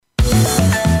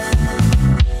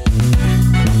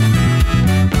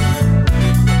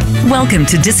Welcome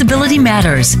to Disability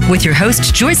Matters with your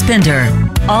host, Joyce Bender.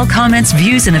 All comments,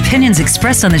 views, and opinions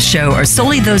expressed on the show are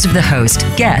solely those of the host,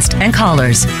 guest, and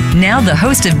callers. Now, the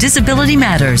host of Disability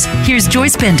Matters, here's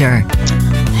Joyce Bender.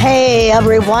 Hey,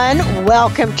 everyone.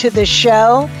 Welcome to the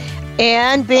show.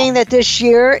 And being that this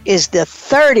year is the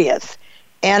 30th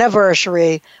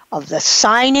anniversary of the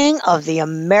signing of the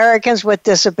Americans with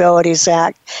Disabilities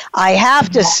Act, I have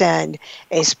to send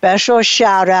a special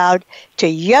shout out to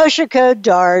Yoshiko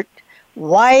Dart,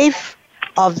 wife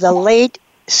of the late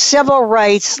civil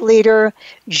rights leader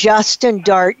Justin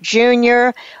Dart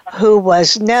Jr., who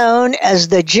was known as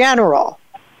the General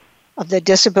of the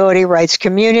disability rights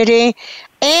community.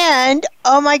 And,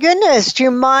 oh my goodness,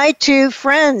 to my two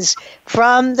friends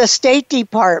from the State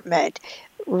Department,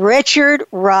 Richard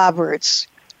Roberts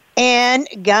and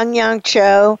Gangyang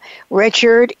Cho.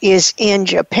 Richard is in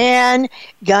Japan,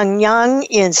 Gangyang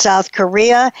in South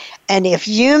Korea. And if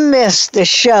you missed the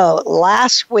show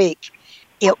last week,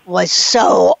 it was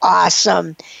so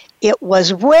awesome. It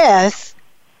was with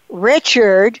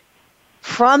Richard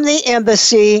from the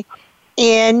embassy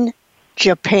in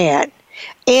Japan.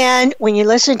 And when you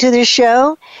listen to the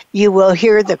show, you will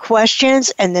hear the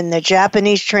questions and then the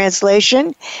Japanese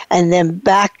translation and then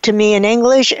back to me in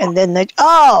English and then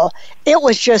it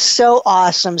was just so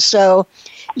awesome. So,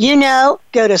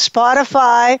 go to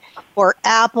Spotify or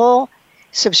Apple,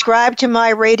 subscribe to my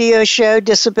radio show,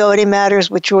 Disability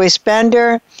Matters with Joyce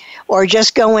Bender, or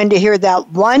just go in to hear that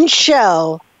one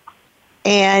show,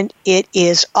 and it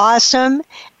is awesome.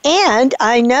 And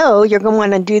I know you're going to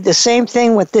want to do the same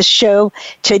thing with this show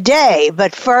today.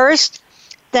 But first,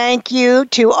 thank you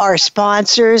to our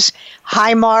sponsors,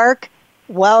 Highmark,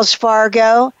 Wells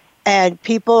Fargo, and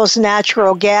People's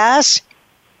Natural Gas,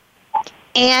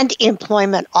 and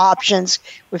Employment Options.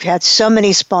 We've had so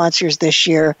many sponsors this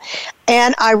year.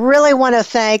 And I really want to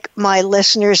thank my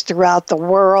listeners throughout the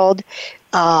world.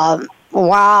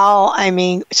 Wow,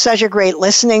 such a great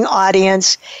listening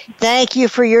audience. Thank you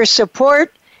for your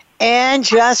support. And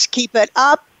just keep it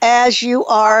up as you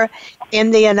are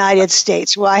in the United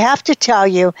States. Well, I have to tell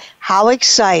you how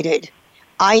excited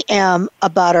I am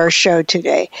about our show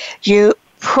today. You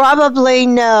probably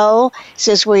know,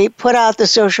 since we put out the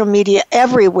social media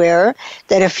everywhere,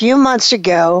 that a few months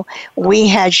ago we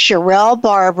had Sharrelle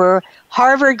Barber,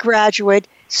 Harvard graduate,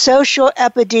 social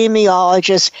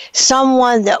epidemiologist,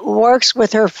 someone that works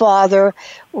with her father,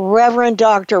 Reverend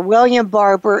Dr. William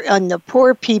Barber, on the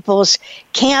Poor People's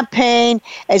Campaign,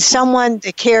 and someone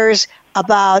that cares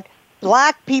about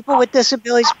Black people with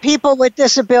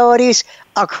disabilities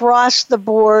across the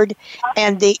board,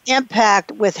 and the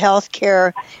impact with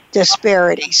healthcare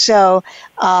disparity. So,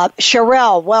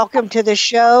 Sharrelle, welcome to the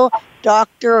show,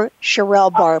 Dr.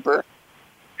 Sharrelle Barber.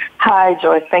 Hi,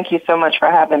 Joyce. Thank you so much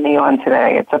for having me on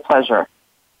today. It's a pleasure.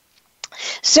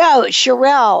 So,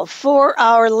 Sharrelle, for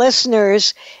our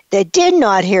listeners that did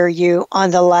not hear you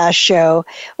on the last show,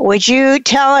 would you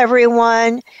tell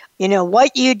everyone,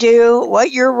 what you do,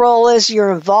 what your role is,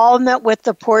 your involvement with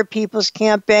the Poor People's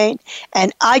Campaign?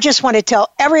 And I just want to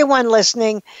tell everyone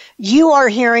listening, you are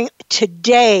hearing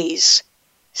today's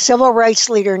civil rights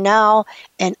leader now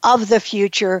and of the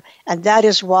future, and that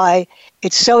is why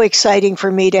it's so exciting for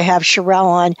me to have Sharrelle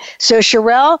on. So,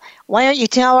 Sharrelle, why don't you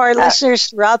tell our listeners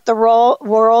throughout the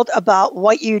world about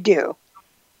what you do?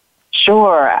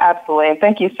 Sure, absolutely. And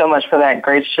thank you so much for that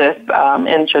gracious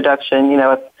introduction.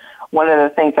 It's one of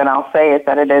the things that I'll say is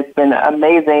that it has been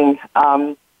amazing,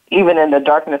 even in the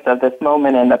darkness of this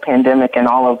moment and the pandemic and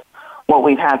all of what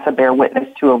we've had to bear witness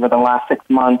to over the last 6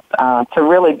 months, to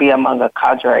really be among a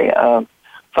cadre of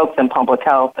folks in public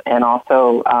health and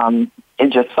also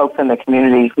just folks in the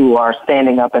community who are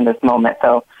standing up in this moment.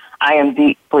 So I am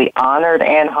deeply honored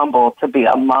and humbled to be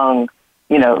among,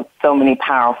 so many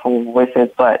powerful voices.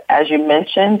 But as you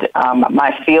mentioned,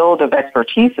 my field of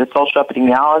expertise is social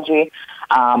epidemiology.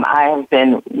 I have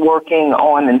been working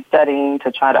on and studying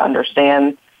to try to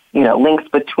understand links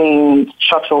between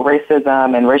structural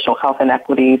racism and racial health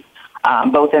inequities,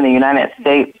 both in the United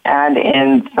States and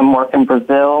in some work in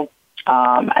Brazil.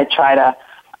 I try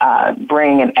to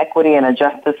bring an equity and a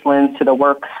justice lens to the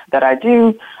work that I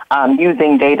do,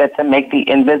 using data to make the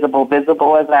invisible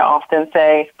visible, as I often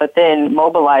say, but then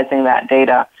mobilizing that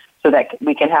data so that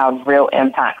we can have real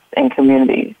impacts in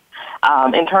communities.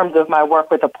 In terms of my work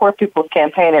with the Poor People's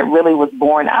Campaign, it really was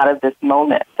born out of this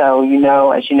moment. So,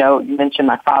 as you mentioned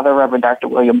my father, Reverend Dr.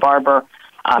 William Barber,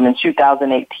 in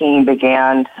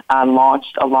 2018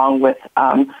 launched along with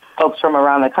folks from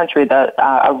around the country,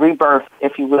 a rebirth,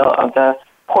 if you will, of the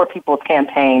Poor People's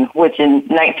Campaign, which in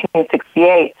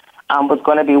 1968 was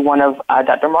going to be one of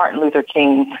Dr. Martin Luther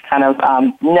King's kind of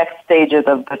next stages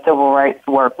of the civil rights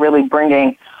work, really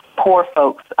bringing poor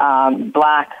folks,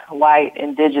 Black, white,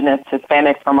 Indigenous,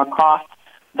 Hispanic, from across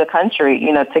the country,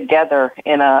 together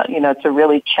in to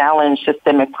really challenge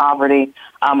systemic poverty,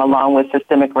 along with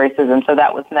systemic racism. So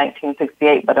that was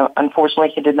 1968, but unfortunately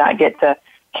he did not get to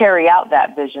carry out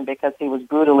that vision because he was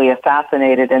brutally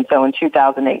assassinated. And so in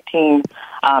 2018,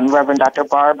 Reverend Dr.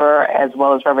 Barber, as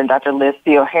well as Reverend Dr. Liz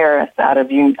Theo Harris out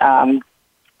of New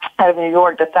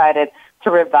York, decided to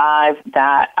revive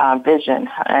that vision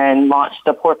and launch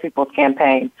the Poor People's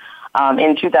Campaign.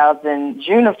 In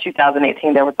June of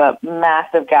 2018, there was a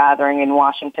massive gathering in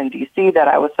Washington, D.C. that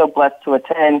I was so blessed to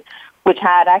attend, which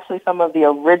had actually some of the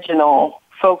original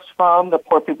folks from the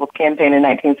Poor People's Campaign in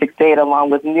 1968, along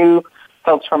with new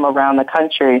folks from around the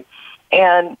country.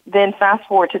 And then fast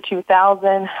forward to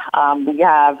 2000, we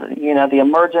have, the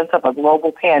emergence of a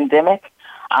global pandemic,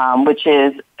 which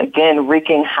is, again,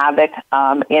 wreaking havoc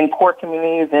in poor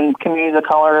communities and communities of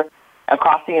color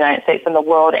across the United States and the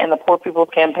world. And the Poor People's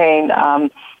Campaign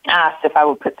asked if I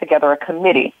would put together a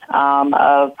committee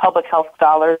of public health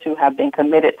scholars who have been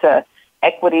committed to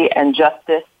equity and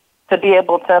justice to be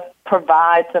able to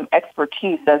provide some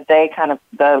expertise as they kind of,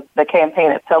 the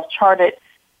campaign itself charted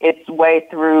its way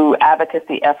through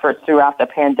advocacy efforts throughout the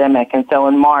pandemic. And so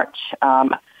in March,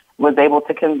 was able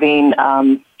to convene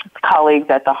colleagues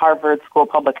at the Harvard School of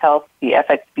Public Health, the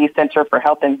FXB Center for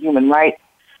Health and Human Rights,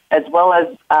 as well as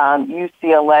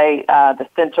UCLA, the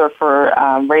Center for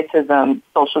Racism,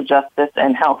 Social Justice,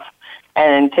 and Health.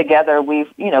 And together we've,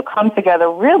 come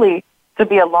together really to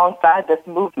be alongside this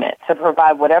movement, to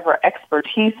provide whatever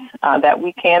expertise that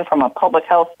we can from a public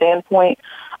health standpoint,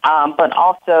 but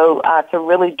also to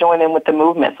really join in with the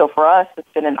movement. So for us,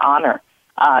 it's been an honor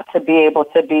to be able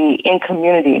to be in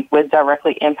community with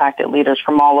directly impacted leaders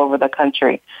from all over the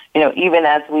country. Even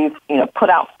as we've, put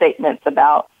out statements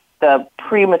about the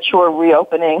premature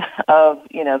reopening of,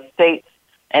 states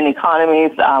and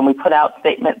economies. We put out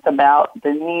statements about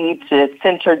the need to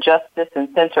center justice and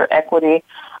center equity.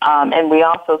 And we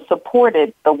also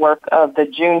supported the work of the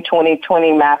June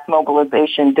 2020 mass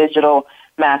mobilization digital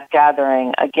mass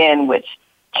gathering, again, which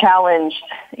challenged,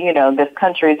 this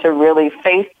country to really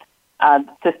face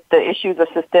the issues of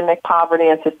systemic poverty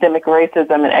and systemic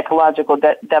racism and ecological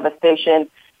devastation.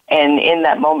 And in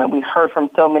that moment, we heard from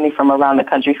so many from around the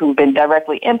country who've been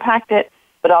directly impacted,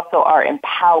 but also are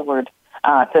empowered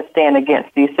to stand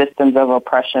against these systems of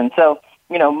oppression. So,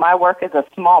 my work is a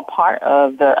small part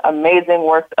of the amazing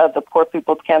work of the Poor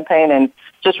People's Campaign, and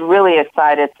just really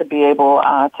excited to be able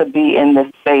to be in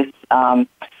this space and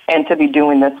to be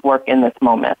doing this work in this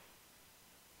moment.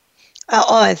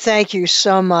 Oh, and thank you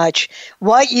so much.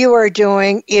 What you are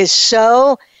doing is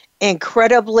so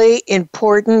incredibly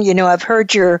important. I've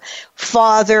heard your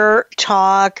father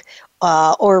talk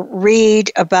or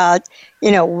read about,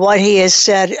 what he has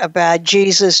said about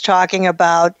Jesus talking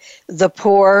about the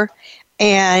poor.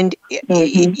 And,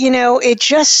 it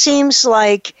just seems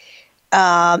like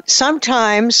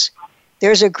sometimes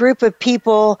there's a group of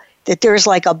people that there's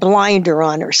like a blinder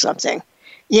on or something,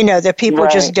 that people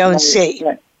just don't see.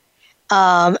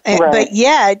 Right. But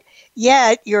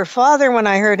yet your father, when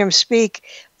I heard him speak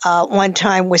one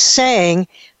time, was saying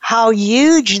how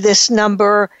huge this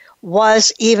number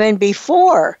was even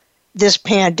before this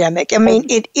pandemic. I mean,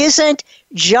 it isn't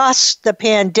just the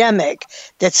pandemic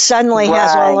that suddenly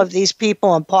has all of these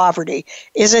people in poverty.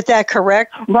 Isn't that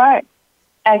correct? Right.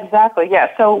 Exactly, yeah.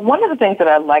 So one of the things that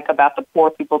I like about the Poor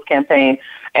People's Campaign,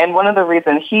 and one of the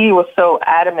reasons he was so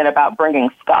adamant about bringing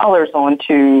scholars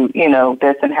onto,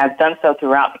 this and has done so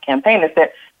throughout the campaign, is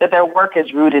that their work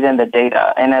is rooted in the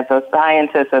data. And as a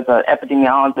scientist, as an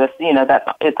epidemiologist,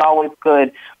 it's always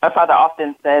good. My father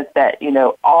often says that,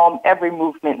 every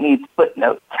movement needs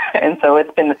footnotes. And so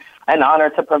it's been an honor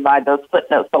to provide those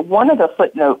footnotes. But one of the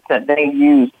footnotes that they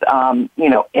use,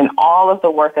 in all of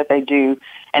the work that they do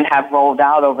and have rolled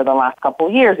out over the last couple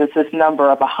of years is this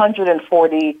number of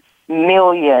 140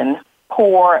 million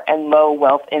poor and low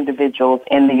wealth individuals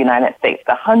in the United States.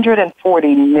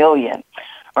 140 million.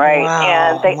 Right. Wow,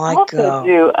 and they also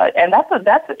do,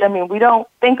 and we don't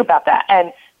think about that.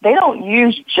 And they don't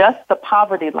use just the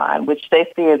poverty line, which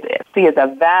they see as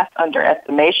a vast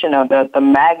underestimation of the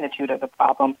magnitude of the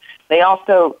problem. They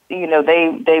also,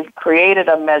 they've created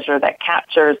a measure that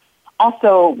captures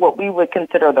also what we would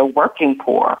consider the working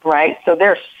poor, right? So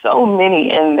there's so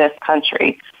many in this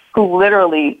country who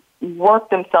literally work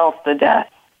themselves to death,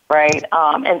 right,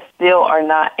 and still are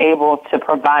not able to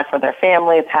provide for their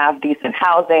families, have decent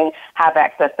housing, have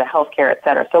access to health care, et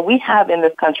cetera. So we have in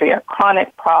this country a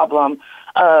chronic problem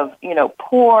of,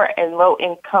 poor and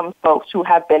low-income folks who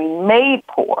have been made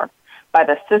poor by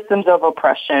the systems of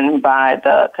oppression, by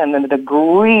the kind of the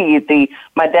greed,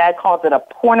 my dad calls it a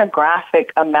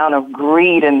pornographic amount of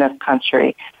greed in this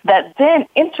country that then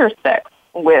intersects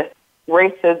with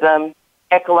racism,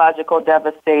 ecological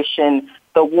devastation,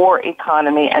 the war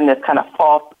economy, and this kind of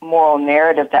false moral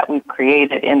narrative that we've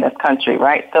created in this country,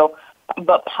 right? So,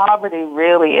 but poverty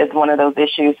really is one of those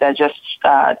issues that just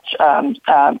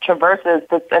traverses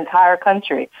this entire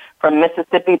country, from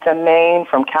Mississippi to Maine,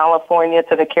 from California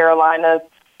to the Carolinas.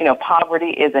 Poverty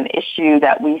is an issue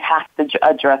that we have to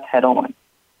address head on.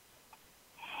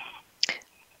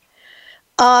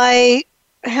 I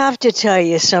have to tell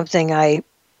you something I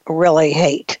really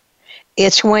hate.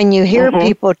 It's when you hear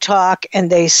people talk and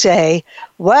they say,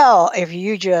 well, if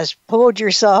you just pulled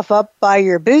yourself up by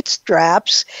your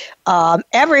bootstraps,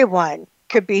 everyone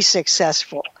could be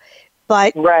successful.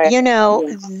 But,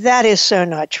 that is so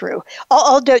not true.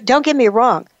 Don't get me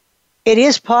wrong. It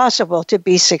is possible to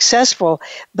be successful,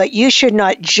 but you should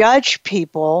not judge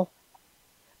people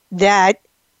that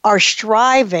are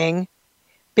striving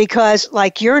because,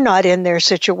 you're not in their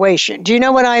situation. Do you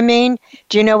know what I mean?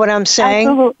 Do you know what I'm saying?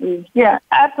 Absolutely. Yeah,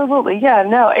 absolutely. Yeah,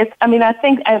 no, I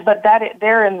think, but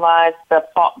therein lies the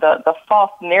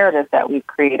false narrative that we've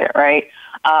created, right?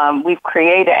 We've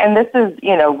created, and this is,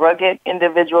 rugged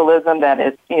individualism that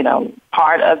is,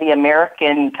 part of the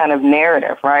American kind of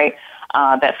narrative, right?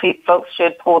 That folks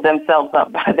should pull themselves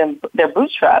up by their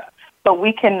bootstraps. But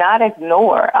we cannot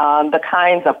ignore the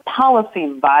kinds of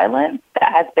policy violence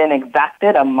that has been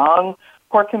exacted among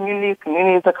poor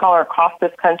communities of color across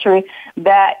this country,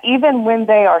 that even when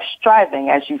they are striving,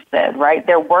 as you said, right,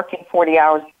 they're working 40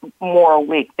 hours more a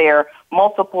week, they're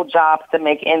multiple jobs to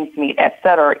make ends meet, et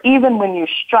cetera. Even when you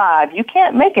strive, you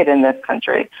can't make it in this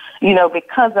country,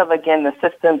 because of, again, the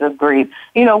systems of greed.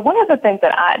 One of the things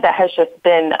that has just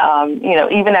been,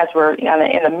 even as we're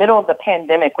in the middle of the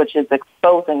pandemic, which is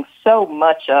exposing so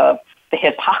much of the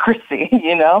hypocrisy,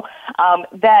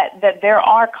 that there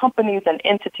are companies and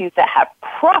entities that have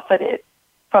profited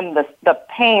from the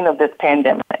pain of this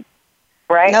pandemic,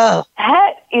 right? No.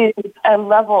 That is a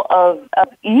level of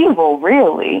evil,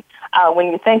 really,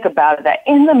 when you think about it, that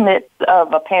in the midst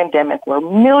of a pandemic where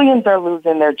millions are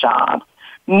losing their jobs,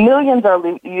 millions are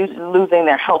losing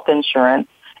their health insurance,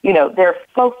 there are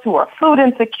folks who are food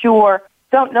insecure,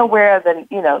 don't know where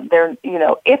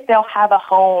if they'll have a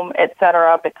home, et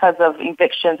cetera, because of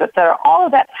evictions, et cetera. All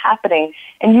of that's happening,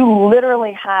 and you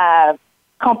literally have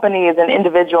companies and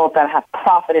individuals that have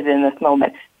profited in this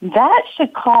moment. That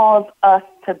should cause us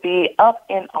to be up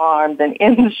in arms and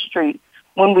in the streets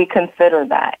when we consider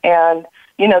that. And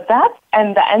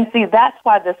that's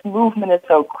why this movement is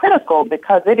so critical,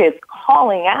 because it is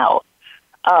calling out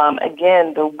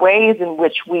again the ways in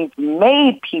which we've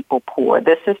made people poor.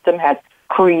 This system has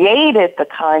created the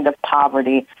kind of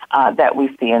poverty that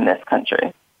we see in this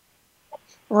country.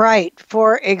 Right.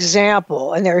 For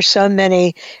example, and there are so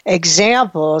many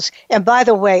examples. And by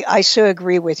the way, I so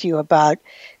agree with you about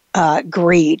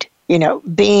greed,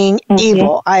 being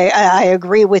evil. I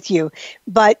agree with you.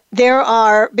 But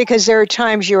because there are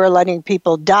times you are letting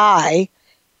people die,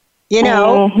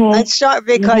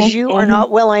 because you are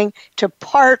not willing to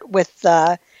part with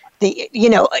a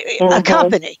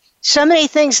company. So many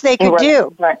things they could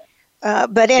do. Right.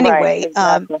 But anyway,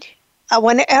 exactly.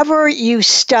 Whenever you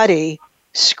study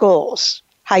schools,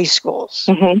 high schools,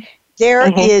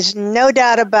 there is no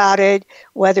doubt about it,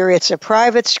 whether it's a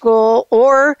private school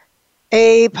or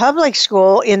a public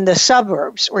school in the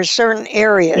suburbs or certain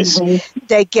areas,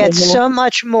 they get so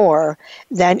much more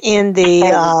than in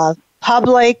the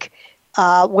public,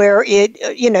 where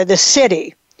the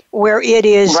city, where it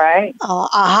is a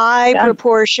high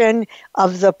proportion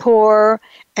of the poor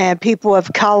and people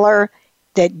of color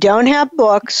that don't have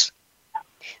books,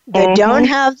 that don't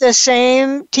have the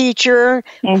same teacher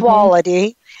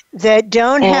quality, that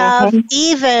don't have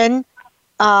even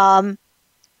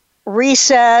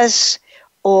recess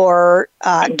or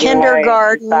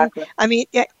kindergarten. Exactly. I mean,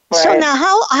 so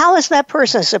now how is that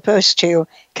person supposed to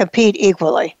compete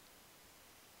equally?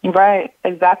 Right,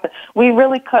 exactly. We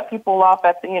really cut people off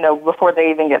before they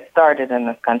even get started in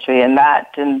this country, and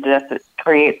that just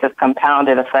creates this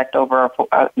compounded effect over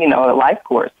a life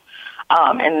course,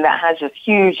 and that has just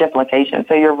huge implications.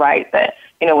 So you're right that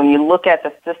when you look at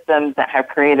the systems that have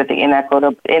created the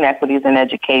inequities in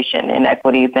education,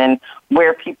 inequities in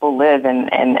where people live,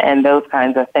 and those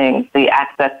kinds of things, the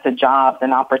access to jobs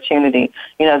and opportunity,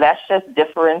 that's just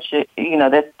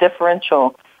that's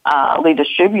differential.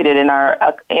 Distributed in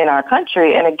our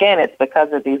country, and again, it's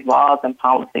because of these laws and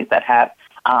policies that have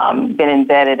been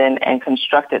embedded and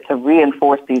constructed to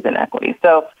reinforce these inequities.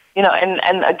 So,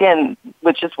 and again,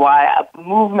 which is why a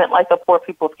movement like the Poor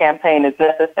People's Campaign is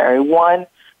necessary. One,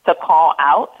 to call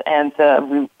out and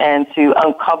to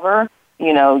uncover,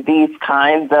 these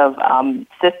kinds of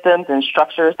systems and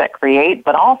structures that create,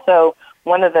 but also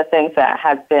one of the things that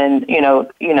has been,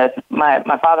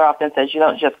 my father often says, you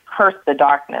don't just curse the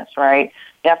darkness, right?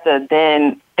 You have to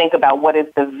then think about what is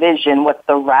the vision, what's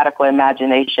the radical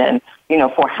imagination,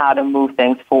 for how to move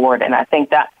things forward. And I think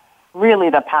that's really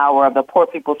the power of the Poor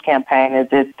People's Campaign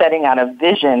is setting out a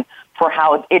vision for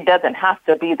how it doesn't have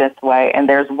to be this way, and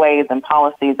there's ways and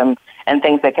policies and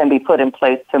things that can be put in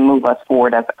place to move us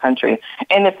forward as a country.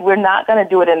 And if we're not going to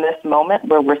do it in this moment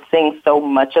where we're seeing so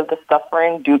much of the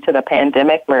suffering due to the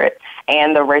pandemic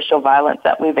and the racial violence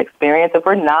that we've experienced, if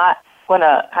we're not going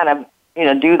to kind of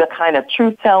do the kind of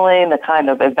truth-telling, the kind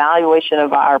of evaluation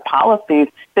of our policies,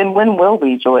 then when will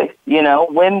we, Joyce?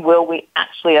 When will we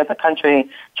actually as a country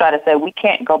try to say we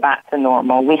can't go back to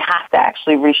normal? We have to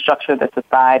actually restructure the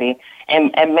society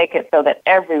and make it so that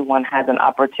everyone has an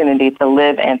opportunity to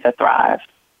live and to thrive.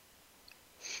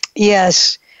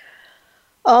 Yes.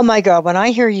 Oh, my God. When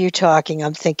I hear you talking,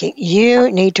 I'm thinking, you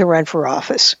need to run for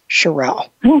office, Sharrelle.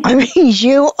 I mean,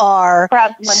 you are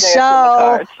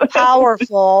so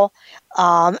powerful.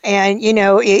 And,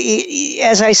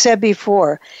 as I said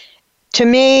before, to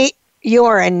me, you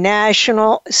are a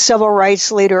national civil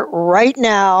rights leader right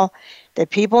now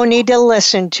that people need to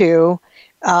listen to,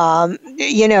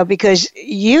 because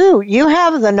you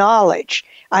have the knowledge.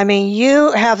 I mean,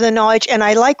 you have the knowledge, and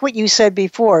I like what you said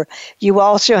before. You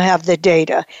also have the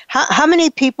data. How many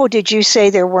people did you say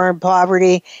there were in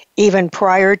poverty even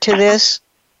prior to this?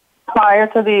 Prior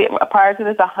to this,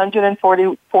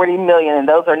 140 million, and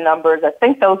those are numbers. I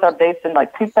think those are based in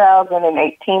like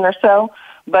 2018 or so.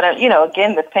 But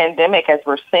again, this pandemic, as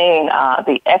we're seeing,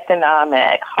 the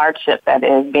economic hardship that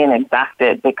is being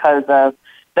exacted because of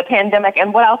the pandemic,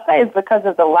 and what I'll say is because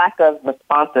of the lack of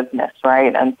responsiveness,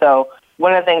 right? And so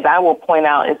one of the things I will point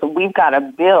out is that we've got a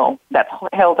bill that's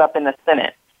held up in the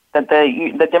Senate that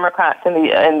the Democrats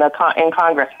in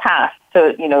Congress passed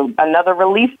to another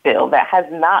relief bill that has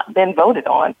not been voted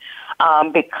on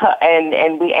because and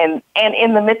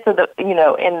in the midst of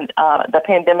the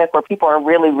pandemic where people are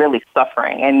really, really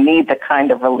suffering and need the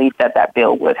kind of relief that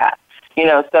bill would have.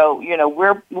 So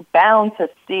we're bound to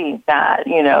see that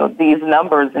these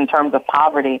numbers in terms of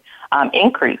poverty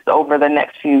increase over the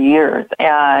next few years,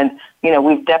 and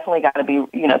we've definitely got to be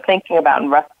thinking about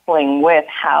and wrestling with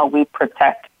how we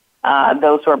protect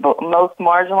those who are most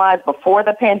marginalized before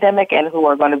the pandemic and who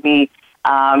are going to be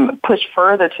pushed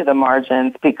further to the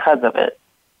margins because of it.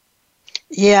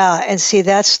 Yeah, and see,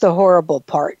 that's the horrible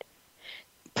part.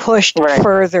 Pushed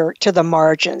further to the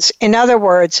margins. In other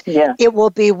words, It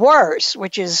will be worse,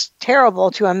 which is terrible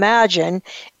to imagine,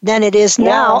 than it is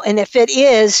now. And if it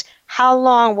is, how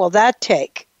long will that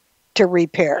take to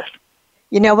repair?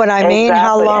 You know what I mean?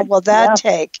 How long will that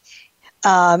take?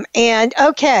 And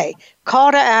okay,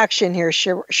 call to action here,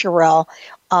 Sharrelle.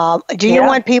 Do you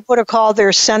want people to call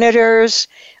their senators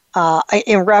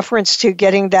in reference to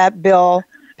getting that bill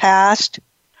passed?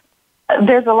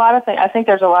 There's a lot of things. I think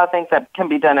there's a lot of things that can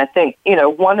be done. I think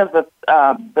one of the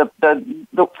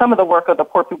some of the work of the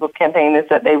Poor People's Campaign is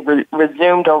that they've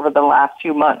resumed over the last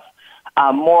few months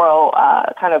moral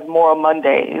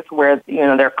Mondays, where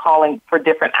they're calling for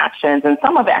different actions, and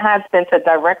some of it has been to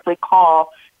directly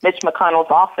call Mitch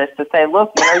McConnell's office to say,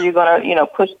 look, when are you going to,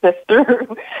 push this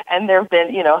through? And there have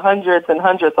been, hundreds and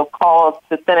hundreds of calls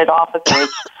to Senate offices.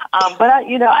 But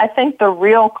I think the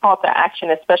real call to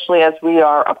action, especially as we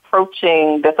are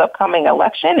approaching this upcoming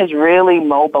election, is really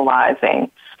mobilizing.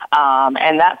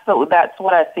 And that's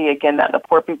what I see, again, that the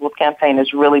Poor People's Campaign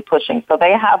is really pushing. So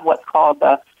they have what's called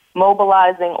the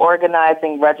mobilizing,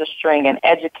 organizing, registering, and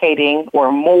educating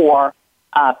or more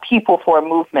people for a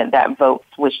movement that votes,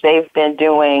 which they've been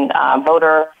doing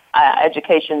voter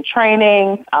education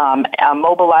training,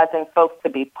 mobilizing folks to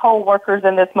be poll workers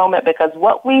in this moment, because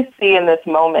what we see in this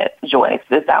moment, Joyce,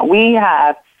 is that we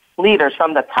have leaders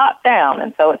from the top down,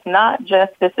 and so it's not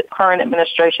just this current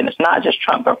administration, it's not just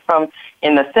Trump, but from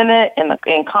in the Senate,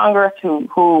 in Congress,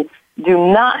 who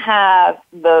do not have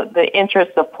the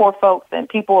interests of poor folks and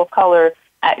people of color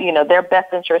at, their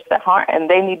best interests at heart, and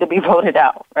they need to be voted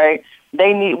out, right?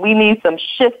 We need some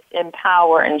shift in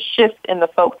power and shift in the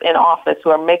folks in office who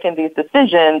are making these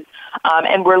decisions.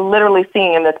 And we're literally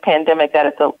seeing in this pandemic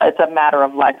that it's a matter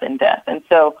of life and death. And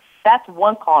so that's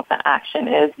one call to action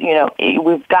is,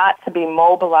 we've got to be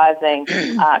mobilizing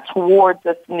towards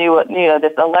this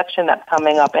this election that's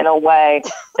coming up in a way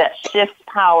that shifts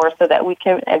power so that we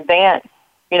can advance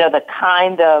the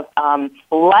kind of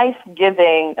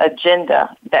life-giving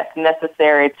agenda that's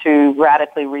necessary to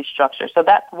radically restructure. So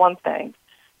that's one thing.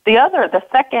 The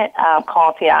second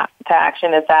call to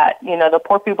action is that, the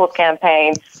Poor People's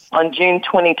Campaign on June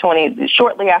 2020,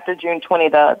 shortly after June 20,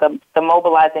 the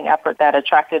mobilizing effort that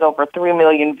attracted over 3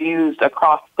 million views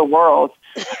across the world,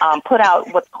 put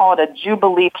out what's called a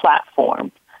Jubilee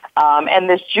platform. And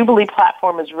this Jubilee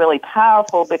platform is really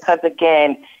powerful because,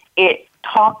 again, it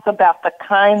talks about the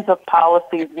kinds of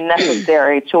policies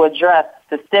necessary to address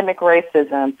systemic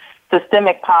racism,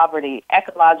 systemic poverty,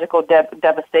 ecological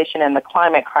devastation, and the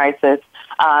climate crisis,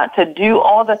 to do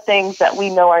all the things that we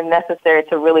know are necessary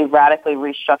to really radically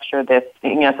restructure this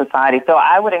society. So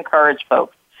I would encourage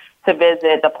folks to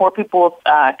visit the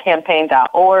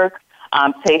poorpeoplescampaign.org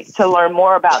to learn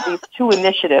more about these two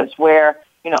initiatives where,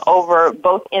 over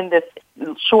both in this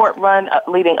short run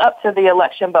leading up to the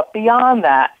election, but beyond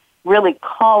that, really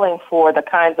calling for the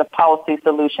kinds of policy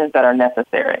solutions that are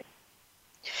necessary.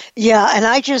 Yeah, and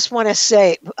I just want to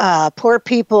say,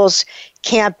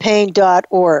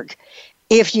 poorpeoplescampaign.org,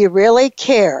 if you really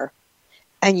care,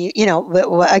 and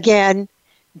again,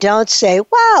 don't say,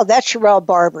 wow, that's Sharrelle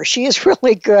Barber, she is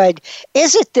really good.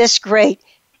 Isn't this great?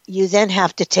 You then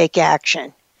have to take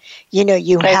action.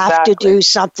 You have to do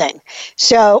something.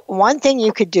 So one thing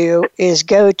you could do is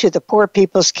go to the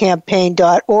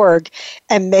poorpeoplescampaign.org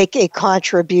and make a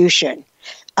contribution.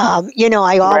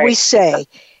 I always say,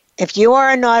 if you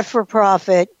are a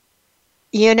not-for-profit,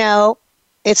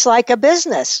 it's like a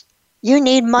business. You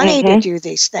need money to do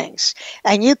these things.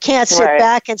 And you can't sit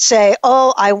back and say,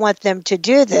 oh, I want them to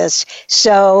do this.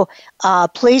 So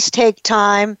please take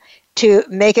time to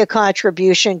make a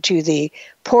contribution to the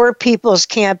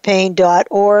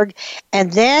poorpeoplescampaign.org.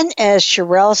 And then, as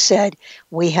Sharrelle said,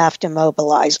 we have to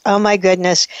mobilize. Oh, my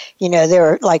goodness. There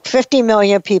are like 50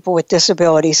 million people with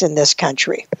disabilities in this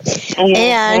country.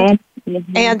 And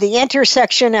the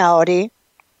intersectionality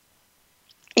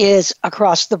is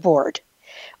across the board.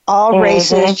 All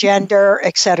races, gender,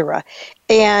 etc.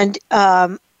 And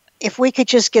if we could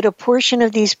just get a portion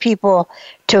of these people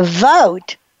to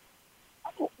vote,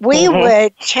 we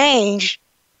would change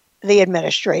the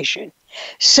administration.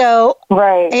 So,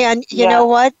 and you know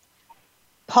what?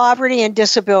 Poverty and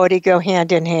disability go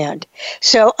hand in hand.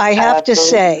 So I have to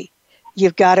say,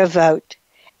 you've got to vote.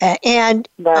 And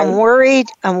I'm worried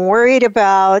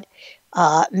about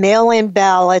mail-in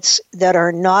ballots that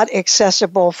are not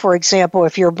accessible. For example,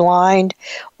 if you're blind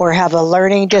or have a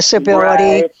learning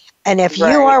disability. And if you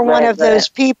are one of those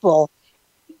people,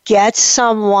 get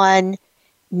someone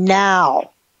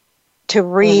now to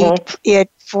read it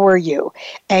for you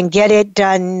and get it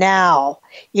done now,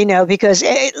 because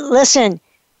listen,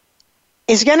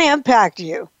 it's going to impact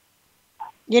you.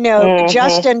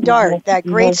 Justin Dart, that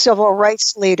great civil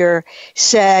rights leader,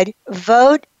 said,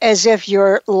 vote as if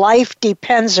your life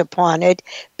depends upon it,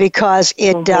 because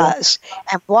it does.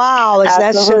 And wow, is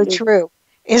that so true?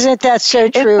 Isn't that so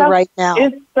true right now?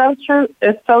 It's so true.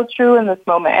 It's so true in this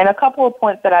moment. And a couple of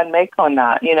points that I'd make on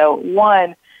that.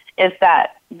 One is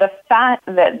that the fact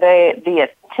that the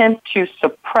attempt to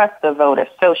suppress the vote is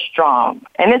so strong,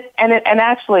 and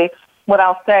actually, what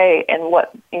I'll say, and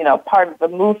what part of the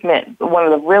movement, one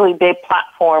of the really big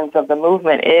platforms of the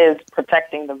movement is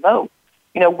protecting the vote.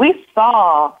 We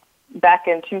saw back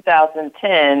in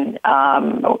 2010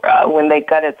 when they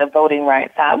gutted the Voting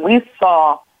Rights Act, we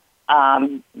saw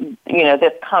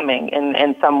this coming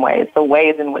in some ways, the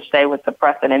ways in which they would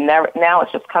suppress it, and now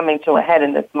it's just coming to a head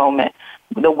in this moment.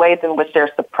 The ways in which they're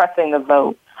suppressing the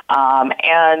vote.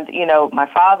 My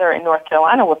father in North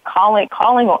Carolina was calling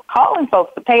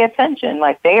folks to pay attention.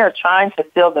 Like, they are trying to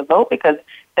steal the vote because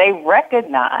they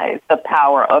recognize the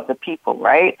power of the people,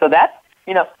 right? So that's,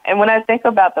 and when I think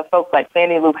about the folks like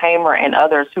Fannie Lou Hamer and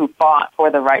others who fought for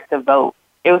the right to vote,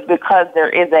 it was because there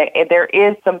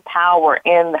is some power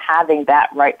in having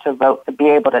that right to vote to be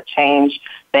able to change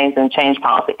things and change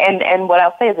policy. And what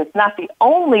I'll say is it's not the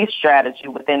only strategy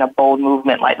within a bold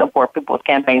movement like the Poor People's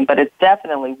Campaign, but it's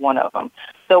definitely one of them.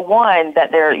 The one that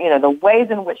the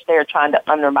ways in which they're trying to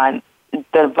undermine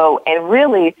the vote and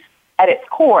really at its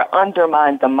core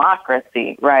undermine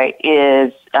democracy, right,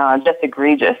 is just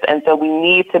egregious. And so we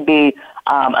need to be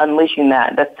unleashing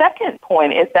that. The second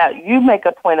point is that you make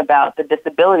a point about the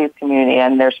disabilities community,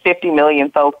 and there's 50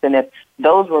 million folks, and if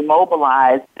those were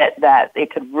mobilized, that it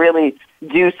could really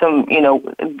do some,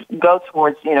 go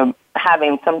towards,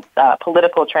 having some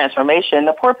political transformation.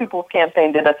 The Poor People's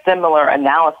Campaign did a similar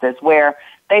analysis where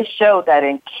they showed that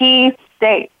in key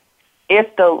states, if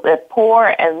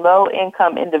poor and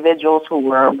low-income individuals who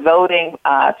were voting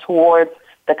towards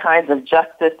the kinds of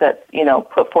justice that's,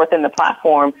 put forth in the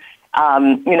platform,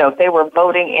 if they were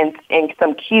voting in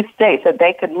some key states, that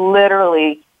they could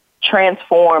literally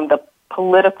transform the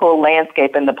political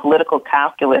landscape and the political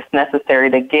calculus necessary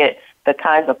to get the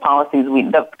kinds of policies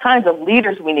the kinds of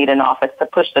leaders we need in office to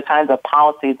push the kinds of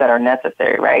policies that are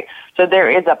necessary, right? So there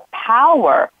is a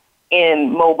power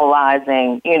in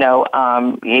mobilizing,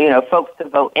 folks to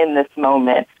vote in this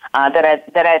moment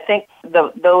that I think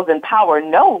those in power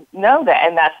know that,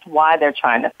 and that's why they're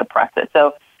trying to suppress it.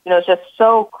 So, it's just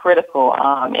so critical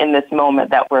in this moment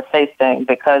that we're facing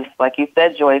because, like you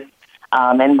said, Joyce,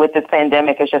 and with this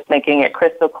pandemic, it's just making it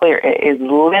crystal clear. It is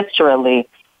literally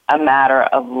a matter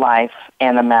of life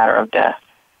and a matter of death.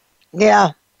 Yeah.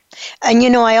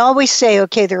 And, I always say,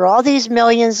 okay, there are all these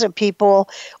millions of people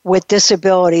with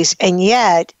disabilities, and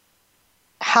yet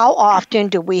how often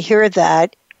do we hear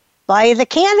that by the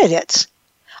candidates?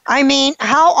 I mean,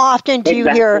 how often do you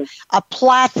hear a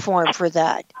platform for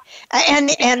that?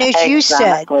 And as you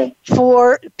said,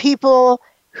 for people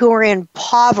who are in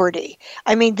poverty,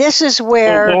 I mean, this is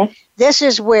where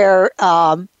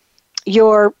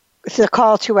the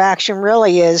call to action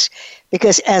really is,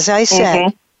 because as I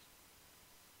said,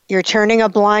 you're turning a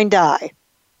blind eye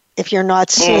if you're not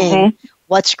seeing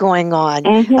what's going on.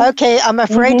 Okay, I'm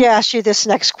afraid to ask you this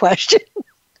next question.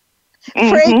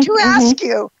 Afraid to ask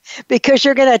you, because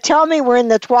you're going to tell me we're in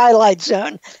the twilight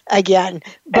zone again.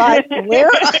 But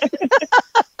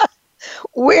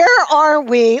where are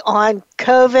we on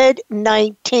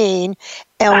COVID-19,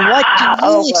 and what do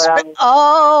you expect?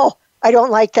 Oh, I don't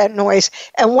like that noise.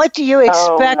 And what do you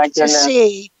expect to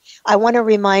see? I want to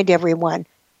remind everyone,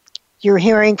 you're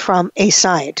hearing from a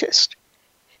scientist.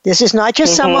 This is not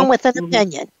just someone with an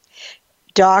opinion.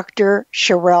 Dr.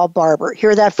 Sharrelle Barber.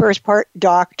 Hear that first part,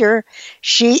 doctor?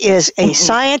 She is a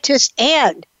scientist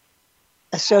and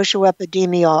a social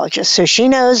epidemiologist, so she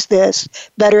knows this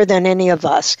better than any of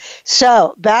us.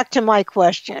 So, back to my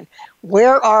question.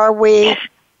 Where are we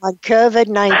on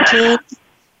COVID-19?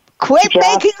 Quit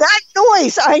making that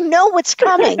noise. I know what's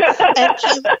coming. And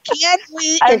can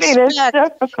we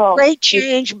expect great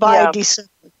change by December?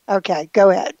 Okay, go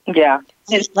ahead. Yeah.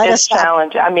 It's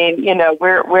challenge. I mean,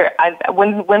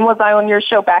 when was I on your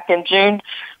show back in June?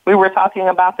 We were talking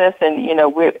about this, and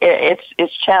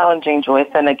it's challenging, Joyce.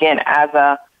 And again, as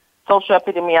a social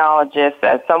epidemiologist,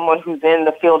 as someone who's in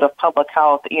the field of public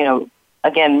health,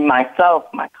 again, myself,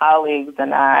 my colleagues,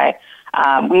 and I,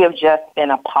 we have just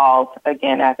been appalled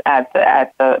again at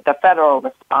the federal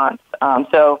response.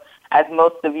 So, as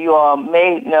most of you all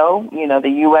may know, the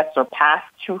U.S. surpassed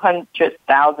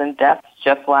 200,000 deaths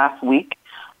just last week,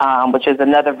 which is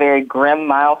another very grim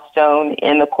milestone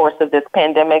in the course of this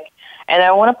pandemic. And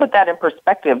I want to put that in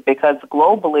perspective because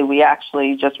globally we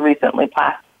actually just recently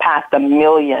passed 1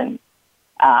 million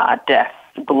deaths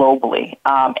globally.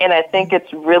 And I think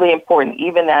it's really important,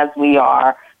 even as we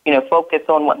are, focused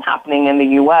on what's happening in the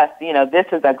U.S., this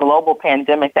is a global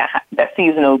pandemic that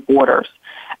sees no borders.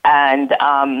 And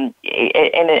that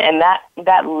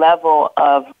level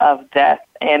of death.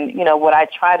 And, what I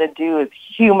try to do is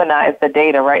humanize the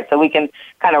data, right? So we can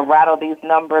kind of rattle these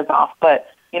numbers off. But,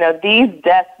 these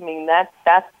deaths mean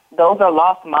those are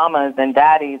lost mamas and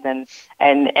daddies and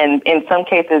in some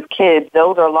cases kids.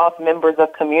 Those are lost members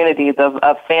of communities,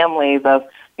 of families, of,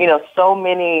 so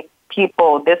many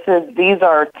people. These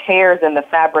are tears in the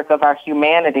fabric of our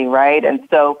humanity, right? And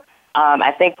so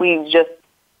I think we just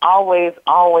always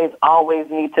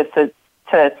need to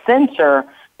censor,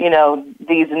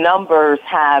 these numbers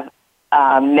have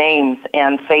names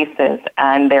and faces,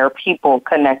 and there are people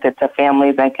connected to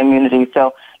families and communities.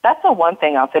 So that's the one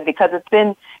thing I'll say, because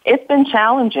it's been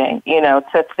challenging,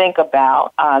 to think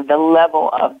about the level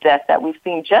of death that we've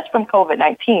seen just from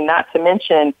COVID-19, not to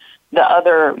mention the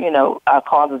other,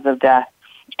 causes of death.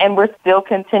 And we're still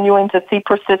continuing to see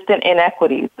persistent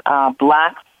inequities.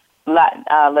 Blacks,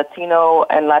 Latino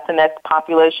and Latinx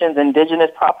populations,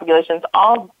 indigenous populations,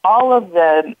 all of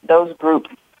those groups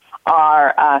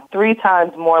are 3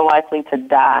 times more likely to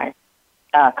die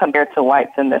compared to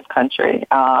whites in this country.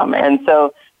 And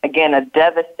so, again, a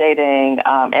devastating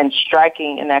and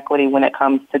striking inequity when it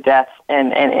comes to death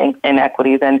and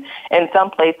inequities. And in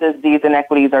some places, these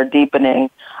inequities are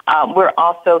deepening. We're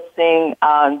also seeing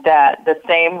that the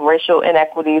same racial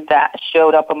inequities that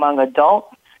showed up among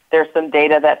adults, there's some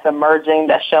data that's emerging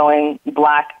that's showing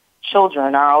Black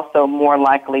children are also more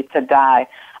likely to die.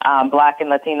 Black and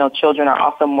Latino children are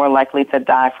also more likely to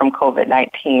die from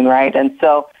COVID-19, right? And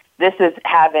so this is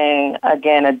having,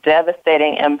 again, a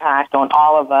devastating impact on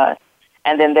all of us.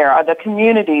 And then there are the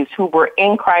communities who were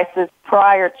in crisis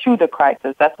prior to the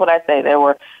crisis. That's what I say. There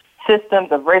were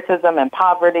systems of racism and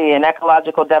poverty and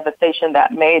ecological devastation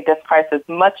that made this crisis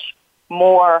much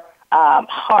more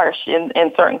harsh in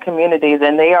certain communities,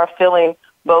 and they are feeling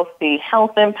both the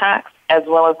health impacts as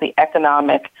well as the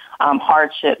economic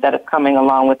hardship that is coming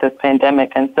along with this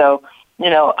pandemic. And so,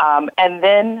 and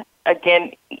then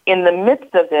again, in the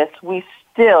midst of this, we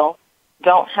still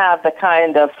don't have the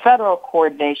kind of federal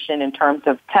coordination in terms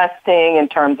of testing, in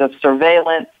terms of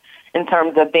surveillance, in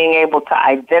terms of being able to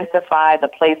identify the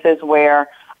places where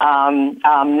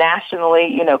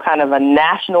nationally, kind of a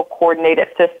national coordinated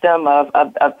system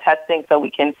of testing so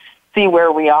we can see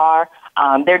where we are.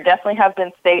 There definitely have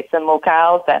been states and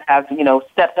locales that have,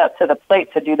 stepped up to the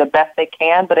plate to do the best they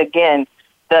can. But again,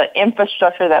 the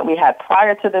infrastructure that we had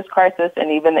prior to this crisis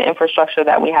and even the infrastructure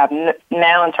that we have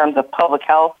now in terms of public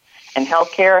health and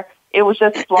healthcare, it was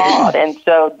just flawed. And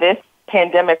so this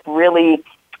pandemic really,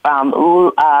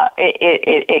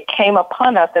 it came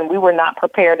upon us, and we were not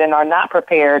prepared and are not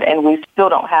prepared, and we still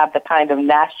don't have the kind of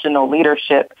national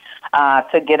leadership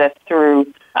to get us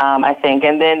through, I think.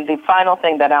 And then the final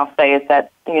thing that I'll say is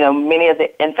that, many of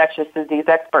the infectious disease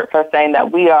experts are saying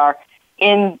that we are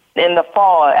in the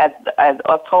fall, as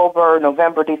October,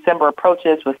 November, December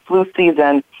approaches with flu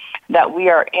season, that we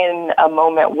are in a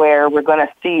moment where we're going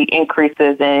to see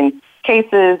increases in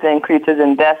cases, increases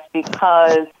in deaths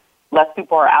because less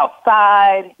people are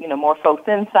outside, more folks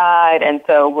inside, and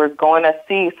so we're going to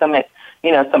see some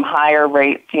higher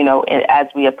rates, as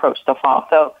we approach the fall.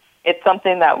 So it's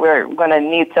something that we're going to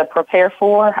need to prepare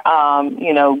for. And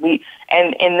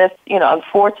in this,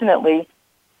 unfortunately,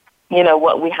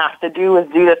 what we have to do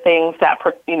is do the things that,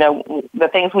 the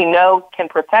things we know can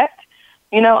protect,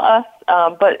 us.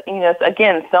 But,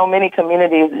 again, so many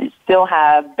communities still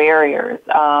have barriers.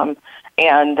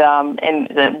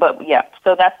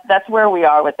 So that's where we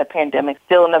are with the pandemic,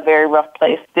 still in a very rough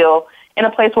place, still in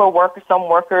a place where some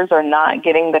workers are not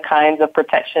getting the kinds of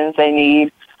protections they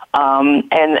need.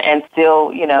 And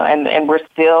still, and we're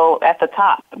still at the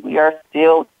top. We are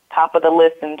still top of the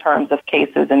list in terms of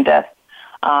cases and deaths,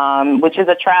 which is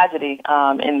a tragedy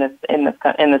in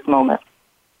this moment.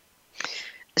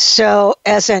 So,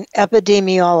 as an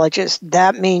epidemiologist,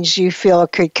 that means you feel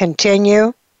it could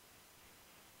continue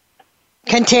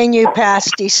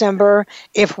past December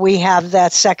if we have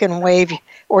that second wave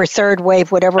or third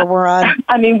wave, whatever we're on?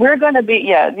 I mean, we're going to be,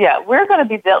 we're going to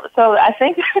be dealt. So I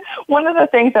think one of the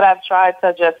things that I've tried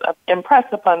to just impress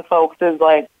upon folks is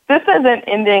this isn't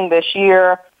ending this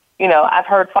year. I've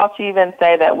heard Fauci even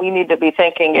say that we need to be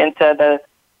thinking into the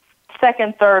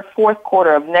second, third, fourth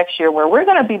quarter of next year where we're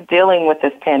going to be dealing with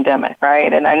this pandemic,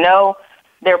 right? And I know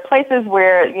there are places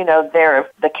where,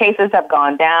 the cases have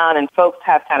gone down and folks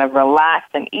have kind of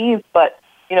relaxed and eased, but,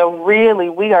 really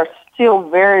we are still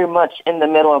very much in the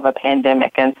middle of a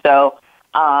pandemic. And so,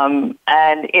 and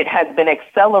it has been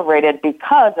accelerated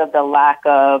because of the lack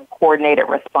of coordinated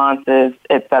responses,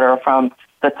 et cetera, from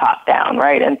the top down,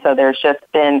 right? And so there's just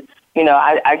been,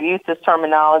 I've used this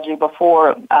terminology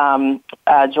before,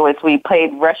 Joyce. We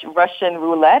played Russian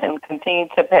roulette and continue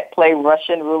to play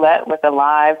Russian roulette with the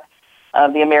lives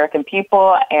of the American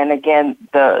people. And again,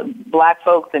 the Black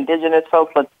folks, Indigenous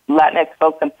folks, Latinx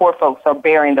folks, and poor folks are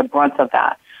bearing the brunt of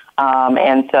that.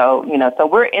 And so, so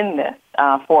we're in this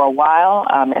for a while,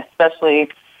 especially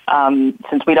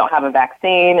since we don't have a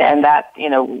vaccine, and that,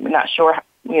 we're not sure,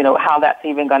 how that's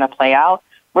even going to play out.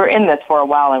 We're in this for a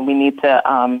while, and we need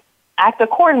to act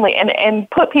accordingly and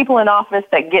put people in office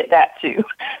that get that too.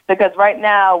 Because right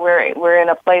now we're in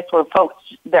a place where folks,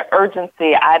 the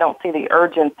urgency, I don't see the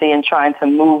urgency in trying to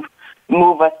move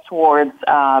us towards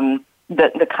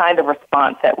the kind of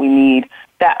response that we need.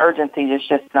 That urgency is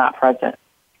just not present.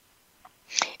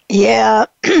 Yeah,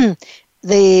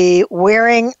 the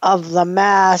wearing of the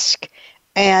mask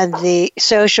and the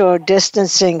social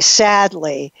distancing,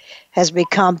 sadly, has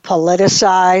become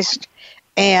politicized.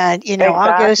 And, Exactly.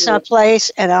 I'll go someplace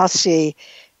and I'll see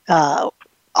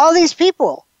all these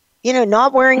people,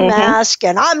 not wearing masks,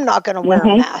 and I'm not going to wear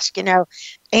a mask,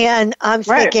 And I'm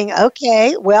thinking,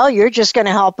 okay, well, you're just going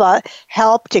to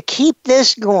help to keep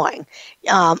this going.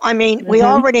 We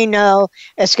already know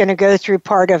it's going to go through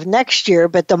part of next year,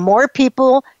 but the more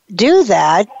people do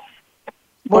that,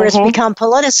 where it's become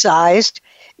politicized,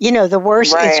 the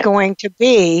worse it's going to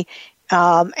be.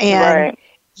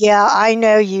 Yeah, I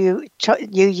know you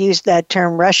use that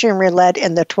term Russian roulette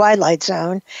in the Twilight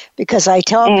Zone because I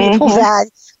tell people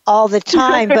that all the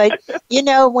time. But,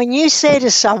 when you say to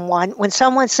someone, when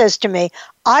someone says to me,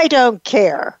 I don't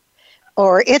care,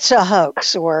 or it's a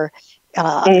hoax, or,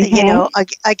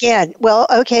 again, well,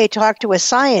 okay, talk to a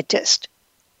scientist.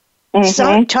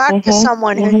 Talk to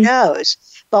someone who knows.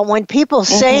 But when people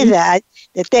say that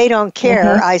they don't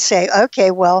care, I say,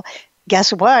 okay, well,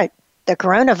 guess what? The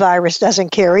coronavirus doesn't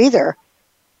care either.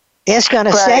 It's going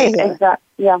to stay here.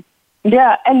 Exactly. Yeah.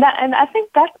 Yeah, and I think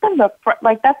that's been what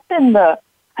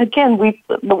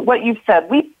you've said.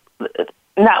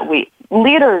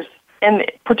 Leaders, and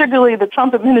particularly the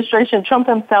Trump administration, Trump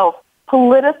himself,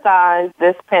 politicized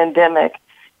this pandemic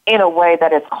in a way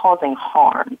that is causing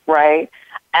harm, right?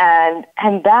 And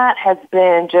that has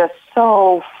been just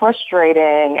so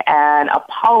frustrating and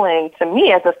appalling to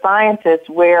me as a scientist,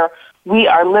 where we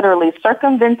are literally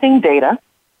circumventing data,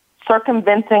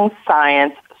 circumventing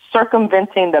science,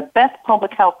 circumventing the best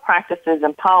public health practices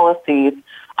and policies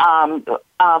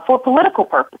for political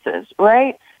purposes,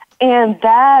 right? And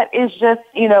that is just,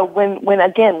 when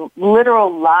again,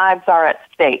 literal lives are at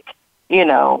stake,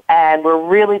 and we're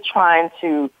really trying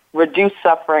to reduce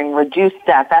suffering, reduce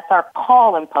death. That's our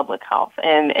call in public health,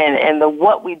 and the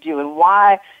what we do and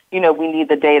why, we need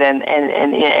the data,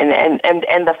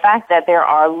 and the fact that there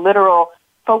are literal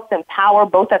folks in power,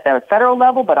 both at the federal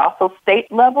level but also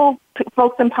state level,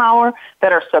 folks in power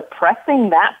that are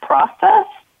suppressing that process.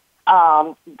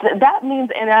 That means,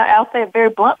 and I'll say it very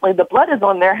bluntly, the blood is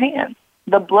on their hands.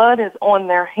 The blood is on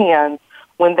their hands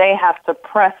when they have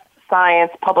suppressed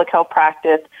science, public health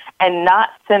practice, and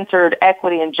not centered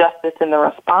equity and justice in the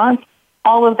response.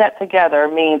 All of that together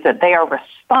means that they are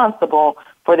responsible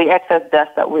for the excess deaths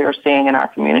that we are seeing in our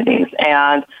communities,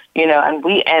 and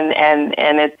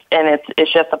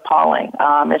it's just appalling.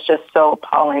 It's just so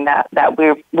appalling that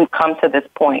we've come to this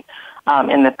point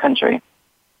in this country.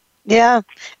 Yeah,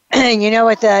 and you know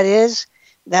what that is?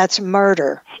 That's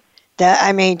murder.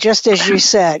 Just as you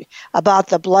said about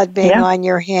the blood being on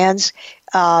your hands.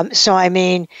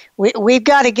 We've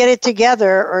got to get it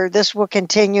together, or this will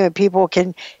continue, and people will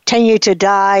continue to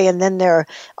die. And then there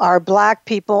are Black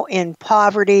people in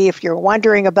poverty. If you're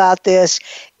wondering about this,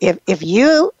 if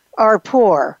you are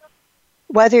poor,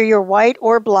 whether you're white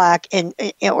or Black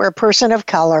or a person of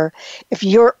color, if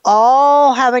you're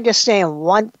all having to stay in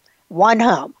one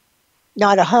home,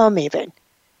 not a home even,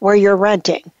 where you're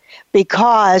renting,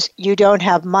 because you don't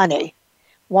have money,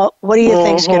 what do you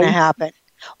think is going to happen?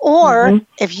 Or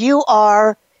if you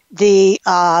are the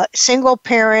single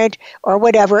parent or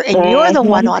whatever, and you're the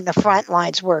one on the front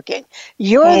lines working,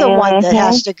 you're the one that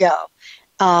has to go.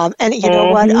 And you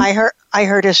know what? I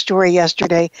heard a story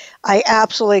yesterday. I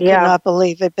absolutely could not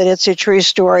believe it, but it's a true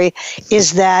story.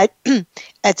 Is that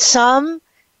at some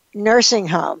nursing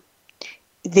home,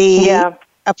 a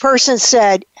person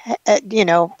said,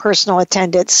 personal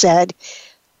attendant said,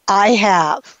 "I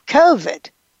have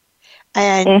COVID."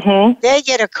 And they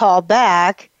get a call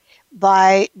back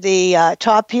by the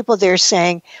top people there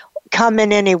saying, "Come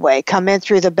in anyway. Come in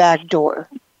through the back door."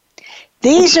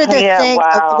 These are the things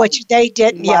which they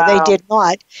didn't. Yeah, they did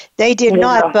not. They did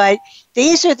not. But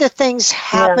these are the things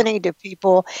happening to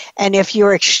people. And if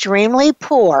you're extremely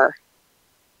poor,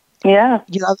 what are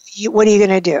you going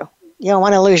to do? You don't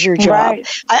want to lose your job. Right.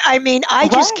 I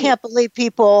just can't believe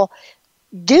people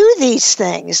do these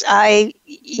things. I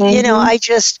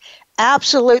just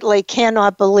absolutely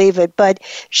cannot believe it. But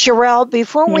Sharrelle,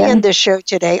 before we end the show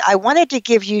today, I wanted to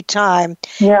give you time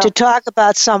to talk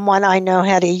about someone I know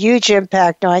had a huge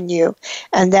impact on you,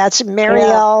 and that's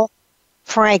Marielle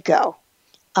Franco.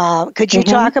 Could you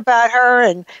talk about her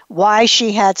and why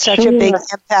she had such a big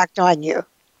impact on you?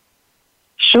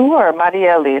 Sure,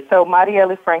 Marielle. So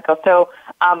Marielle Franco. So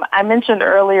I mentioned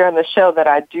earlier in the show that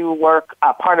I do work,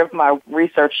 part of my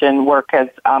research and work has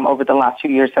over the last few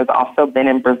years has also been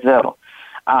in Brazil,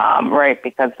 right?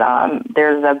 Because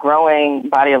there's a growing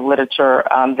body of literature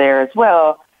there as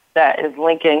well that is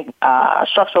linking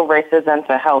structural racism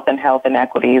to health and health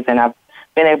inequities, and I've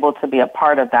been able to be a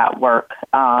part of that work.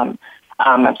 So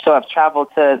I've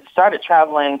started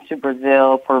traveling to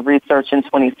Brazil for research in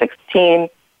 2016.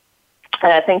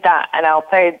 And I think that, and I'll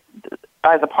say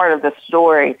as a part of this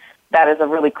story, that is a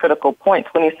really critical point.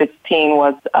 2016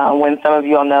 was when some of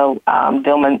you all know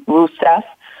Dilma Rousseff,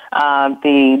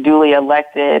 the duly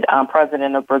elected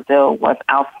president of Brazil, was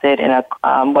ousted in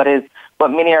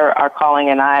what many are calling,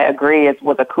 and I agree,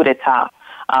 was a coup d'etat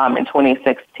in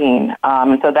 2016.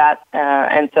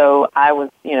 And so I was,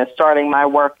 starting my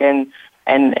work and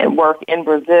work in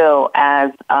Brazil as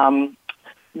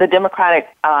the democratic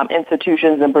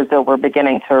institutions in Brazil were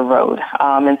beginning to erode.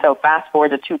 And so fast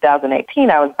forward to 2018,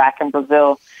 I was back in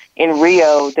Brazil, in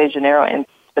Rio de Janeiro, and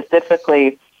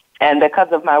specifically, and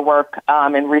because of my work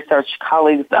and research,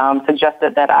 colleagues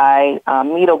suggested that I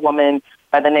meet a woman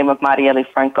by the name of Marielle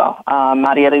Franco.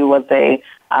 Marielle was a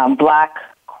Black,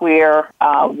 queer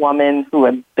woman who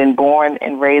had been born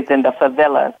and raised in the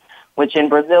favelas, which in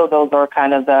Brazil, those are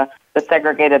kind of the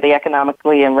segregated, the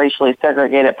economically and racially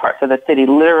segregated parts of the city,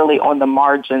 literally on the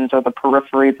margins or the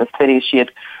peripheries of cities. She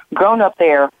had grown up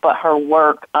there, but her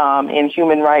work in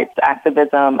human rights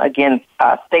activism against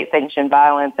state-sanctioned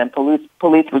violence and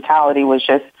police brutality was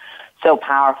just so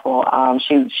powerful.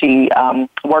 She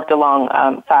worked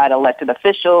alongside elected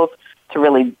officials to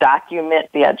really document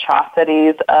the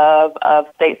atrocities of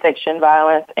state-sanctioned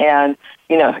violence. And,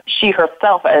 you know, she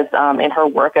herself, as in her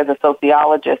work as a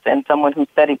sociologist and someone who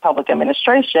studied public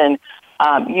administration,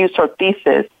 used her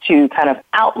thesis to kind of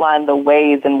outline the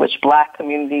ways in which Black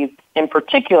communities in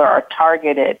particular are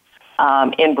targeted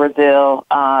in Brazil.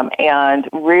 And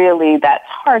really that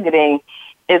targeting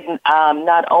is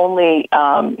not only,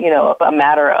 a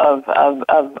matter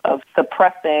of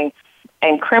suppressing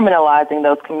and criminalizing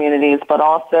those communities, but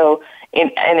also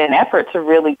in an effort to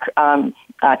really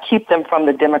keep them from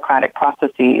the democratic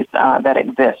processes that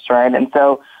exist, right? And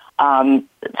so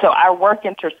our work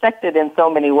intersected in so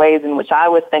many ways in which I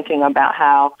was thinking about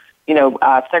how,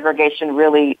 segregation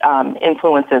really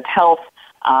influences health,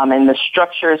 and the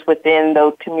structures within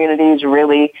those communities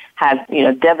really has,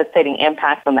 devastating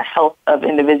impacts on the health of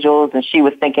individuals. And she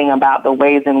was thinking about the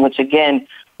ways in which, again,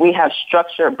 we have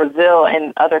structured, Brazil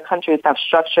and other countries have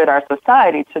structured our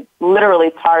society to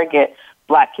literally target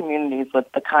Black communities with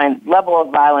the level of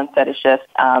violence that is just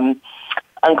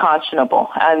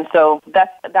unconscionable. And so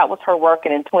that was her work.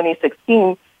 And in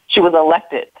 2016, she was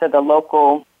elected to the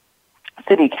local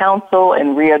city council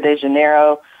in Rio de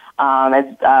Janeiro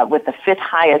with the fifth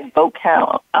highest vote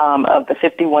count of the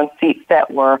 51 seats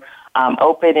that were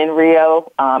open in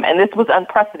Rio. And this was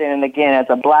unprecedented, again, as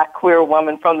a Black queer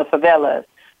woman from the favelas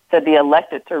to be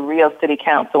elected to Rio City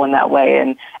Council in that way.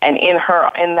 And in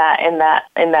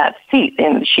that seat,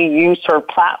 and she used her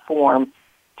platform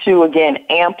to, again,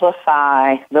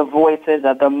 amplify the voices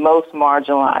of the most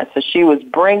marginalized. So she was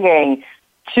bringing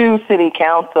to City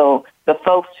Council the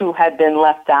folks who had been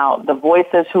left out, the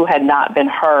voices who had not been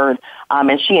heard,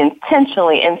 and she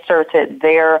intentionally inserted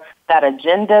that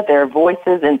agenda, their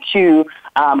voices, into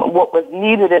what was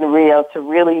needed in Rio to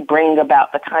really bring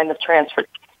about the kind of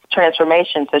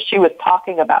transformation. So she was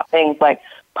talking about things like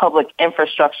public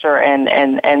infrastructure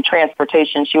and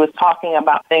transportation. She was talking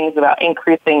about things about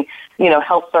increasing,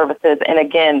 health services, and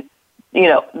again,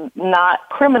 not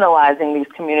criminalizing these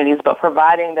communities, but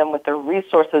providing them with the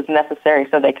resources necessary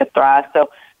so they could thrive. So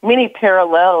many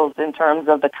parallels in terms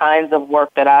of the kinds of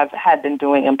work that I've had been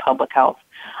doing in public health.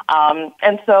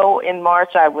 And so in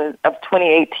March of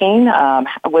 2018, I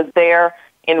was there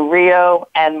in Rio,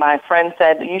 and my friend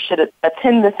said, you should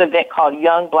attend this event called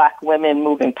Young Black Women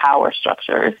Moving Power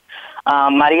Structures.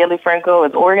 Marielle Franco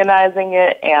is organizing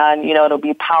it, and, it'll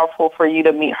be powerful for you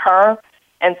to meet her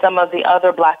and some of the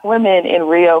other Black women in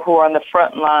Rio who are on the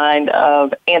front line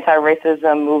of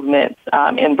anti-racism movements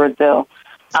in Brazil.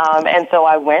 And so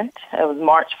I went. It was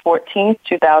March 14th,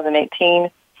 2018.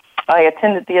 I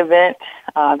attended the event.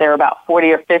 There were about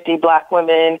 40 or 50 Black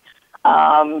women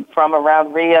from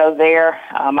around Rio there.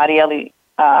 Marielle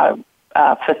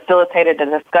facilitated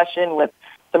a discussion with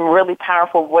some really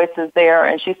powerful voices there,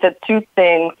 and she said two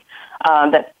things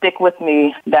that stick with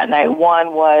me that night.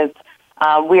 One was,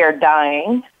 we are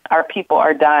dying, our people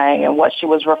are dying, and what she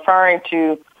was referring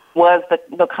to was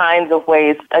the kinds of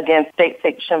ways, again,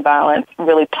 state-sanctioned violence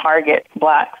really target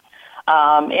Blacks,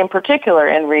 in particular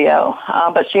in Rio.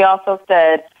 But she also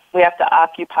said, we have to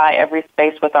occupy every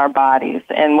space with our bodies.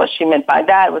 And what she meant by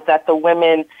that was that the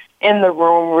women in the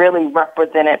room really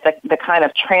represented the kind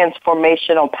of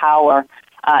transformational power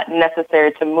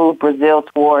necessary to move Brazil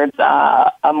towards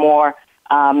a more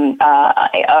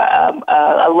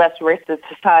a less racist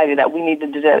society, that we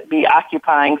needed to be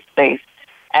occupying space.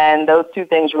 And those two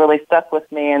things really stuck with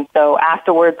me. And so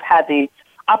afterwards had the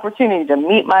opportunity to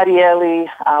meet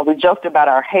Marielle. We joked about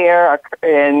our hair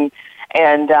and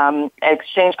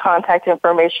exchange contact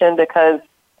information because,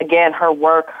 again, her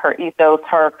work, her ethos,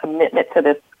 her commitment to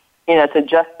this, to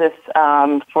justice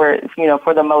for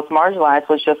the most marginalized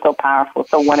was just so powerful.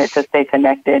 So wanted to stay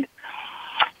connected.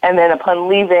 And then upon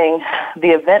leaving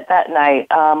the event that night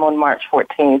on March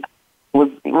 14th, was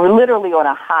literally on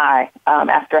a high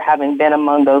after having been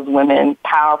among those women,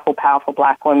 powerful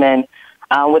Black women.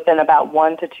 Within about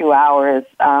 1 to 2 hours,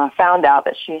 found out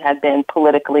that she had been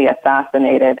politically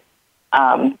assassinated,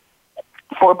 4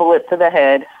 bullets to the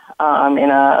head in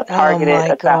a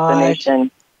targeted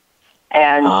assassination.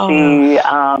 And she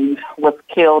was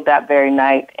killed that very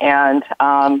night. And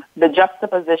the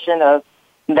juxtaposition of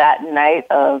that night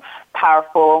of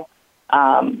powerful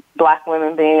Black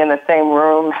women being in the same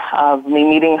room, of me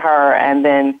meeting her, and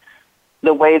then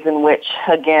the ways in which,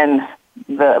 again,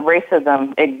 the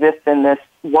racism exists in this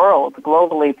world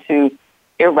globally to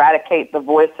eradicate the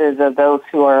voices of those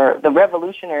who are the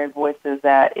revolutionary voices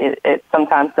that it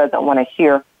sometimes doesn't want to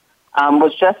hear,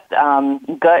 was just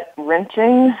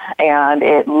gut-wrenching, and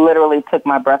it literally took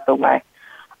my breath away.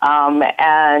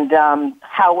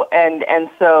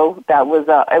 So that was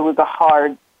it was a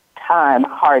hard time,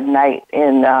 hard night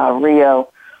in Rio.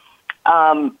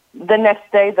 The next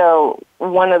day, though,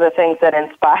 one of the things that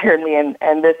inspired me,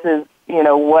 and this is,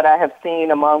 what I have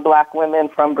seen among Black women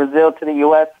from Brazil to the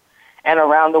U.S. and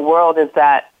around the world, is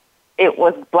that it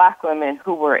was Black women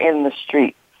who were in the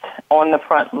streets on the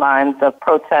front lines of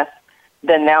protest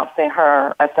denouncing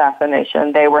her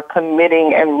assassination. They were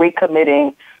committing and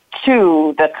recommitting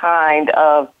to the kind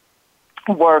of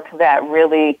work that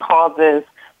really causes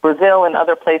Brazil and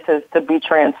other places to be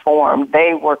transformed.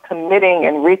 They were committing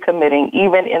and recommitting,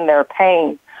 even in their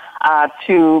pain,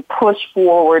 to push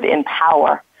forward in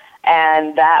power.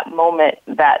 And that moment,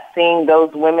 that seeing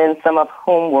those women, some of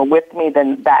whom were with me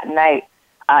that night,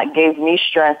 gave me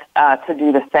strength to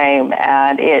do the same.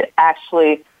 And it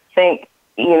actually,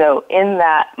 in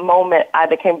that moment, I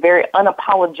became very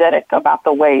unapologetic about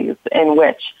the ways in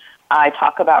which I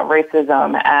talk about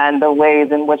racism and the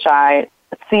ways in which I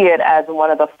see it as one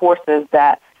of the forces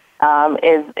that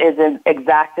is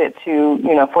exacted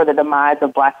to, for the demise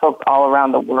of Black folks all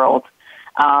around the world,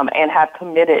 and have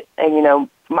committed,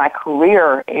 my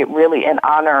career, it really in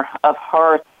honor of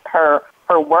her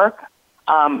work,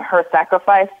 her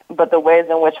sacrifice, but the ways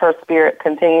in which her spirit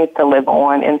continues to live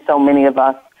on in so many of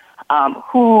us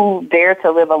who dare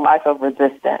to live a life of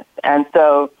resistance. And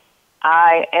so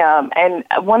I am, and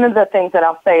one of the things that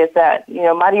I'll say is that,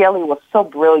 Marielle was so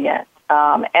brilliant.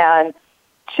 And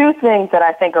two things that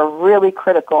I think are really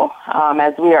critical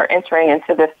as we are entering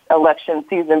into this election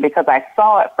season, because I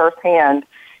saw it firsthand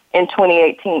in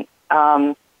 2018,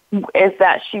 is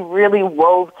that she really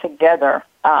wove together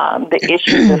the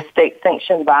issues of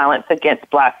state-sanctioned violence against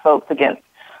Black folks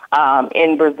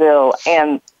in Brazil,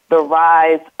 and the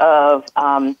rise of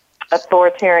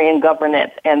authoritarian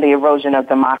governance and the erosion of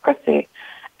democracy.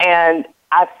 And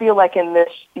I feel like in this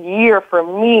year, for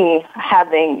me,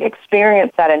 having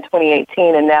experienced that in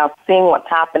 2018 and now seeing what's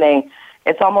happening,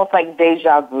 it's almost like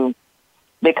deja vu,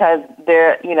 because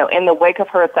there, in the wake of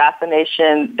her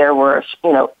assassination, there were,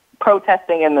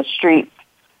 protesting in the streets.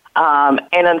 And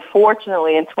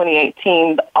unfortunately, in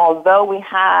 2018, although we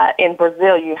had, in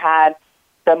Brazil, you had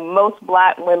the most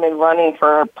Black women running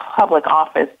for public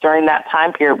office during that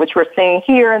time period, which we're seeing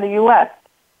here in the U.S.,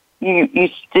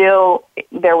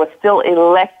 there was still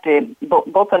elected,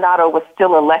 Bolsonaro was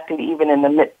still elected even in the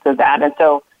midst of that. And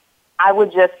so I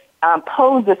would just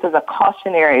pose this as a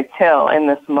cautionary tale in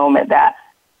this moment, that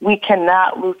we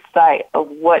cannot lose sight of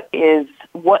what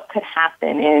could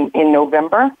happen in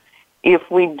November if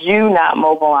we do not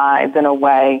mobilize in a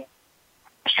way,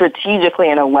 strategically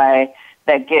in a way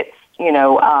that gets,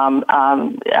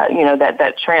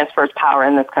 that transfers power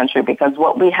in this country. Because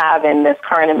what we have in this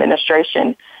current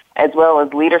administration, as well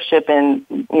as leadership in,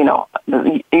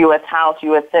 the U.S. House,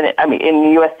 U.S. Senate, in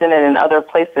the U.S. Senate and other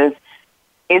places,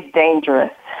 is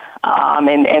dangerous.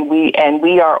 And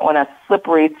we are on a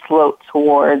slippery slope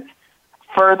towards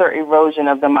further erosion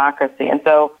of democracy. And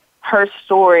so her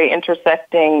story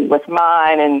intersecting with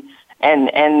mine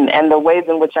and the ways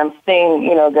in which I'm seeing,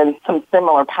 there's some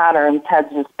similar patterns, has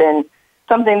just been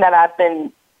something that I've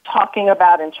been talking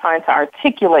about and trying to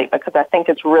articulate, because I think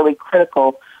it's really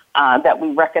critical that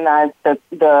we recognize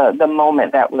the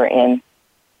moment that we're in.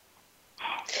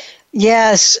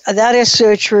 Yes, that is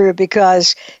so true,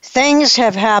 because things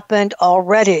have happened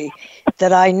already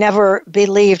that I never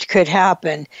believed could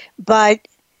happen. But,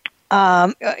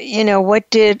 what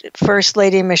did First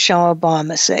Lady Michelle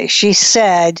Obama say? She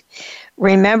said,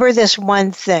 remember this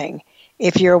one thing.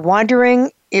 If you're wondering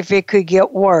if it could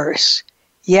get worse,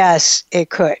 yes, it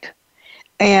could.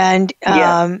 And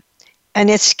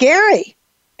it's scary.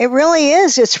 It really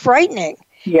is. It's frightening.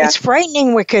 Yeah. It's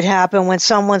frightening what could happen when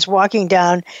someone's walking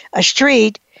down a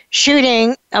street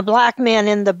shooting a Black man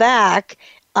in the back,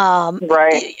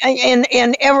 right,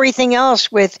 and everything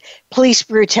else with police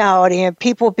brutality and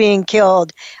people being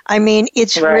killed.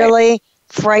 It's really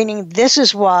frightening. This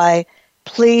is why,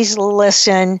 please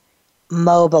listen,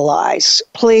 mobilize.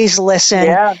 Please listen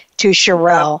to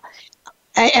Sharrelle.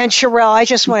 And Sharrelle, I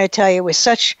just want to tell you, it was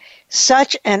such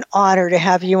an honor to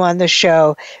have you on the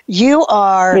show. You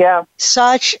are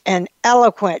such an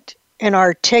eloquent and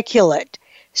articulate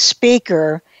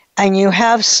speaker, and you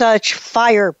have such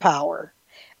firepower.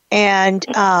 And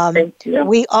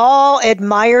we all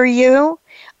admire you.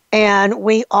 And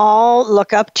we all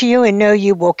look up to you and know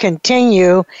you will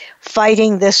continue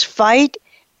fighting this fight,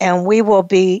 and we will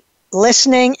be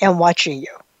listening and watching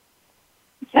you.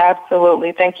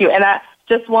 Absolutely. Thank you. And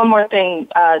just one more thing.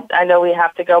 I know we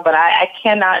have to go, but I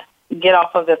cannot get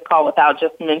off of this call without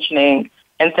just mentioning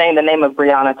and saying the name of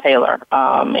Breonna Taylor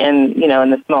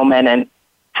in this moment, and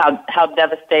how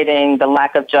devastating the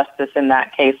lack of justice in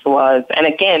that case was. And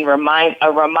again,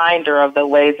 a reminder of the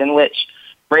ways in which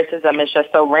racism is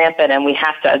just so rampant, and we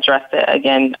have to address it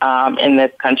again in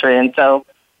this country. And so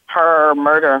her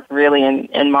murder really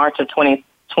in March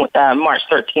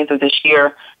 13th of this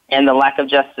year, and the lack of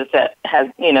justice that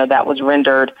was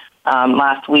rendered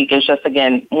last week is just,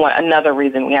 again, another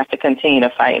reason we have to continue to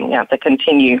fight, and we have to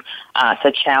continue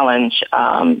to challenge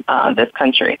this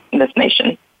country, this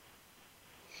nation.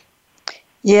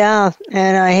 Yeah,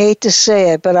 and I hate to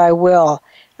say it, but I will.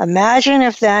 Imagine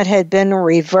if that had been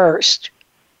reversed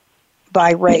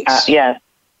by race. Yes.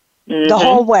 Mm-hmm. The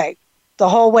whole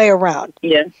way around.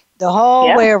 Yeah. The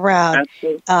whole way around.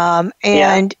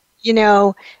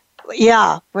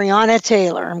 Breonna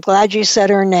Taylor. I'm glad you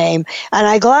said her name. And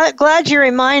I'm glad you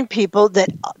remind people that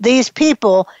these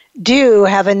people do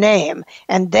have a name,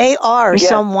 and they are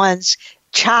someone's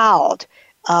child.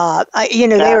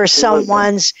 They are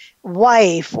someone's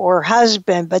wife or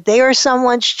husband, but they are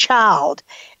someone's child.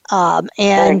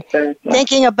 And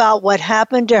thinking about what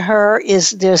happened to her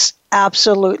is just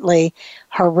absolutely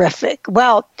horrific.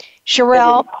 Well,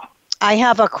 Sharrelle, I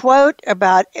have a quote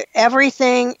about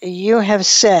everything you have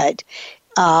said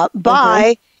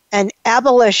by an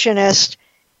abolitionist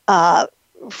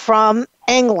from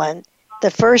England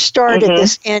that first started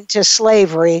this into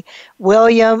slavery,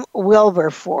 William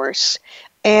Wilberforce.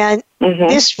 And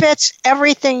this fits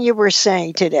everything you were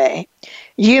saying today.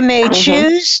 You may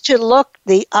choose to look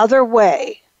the other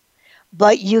way,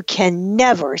 but you can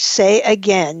never say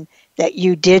again that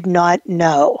you did not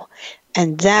know.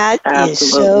 And that is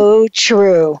so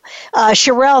true.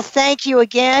 Sharrelle, thank you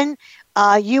again.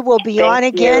 You will be on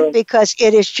again because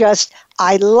it is just,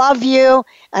 I love you,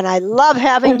 and I love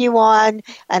having you on,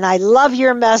 and I love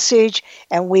your message,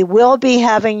 and we will be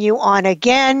having you on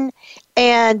again.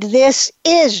 And this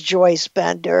is Joyce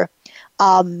Bender,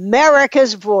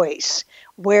 America's Voice,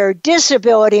 where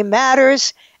disability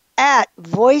matters, at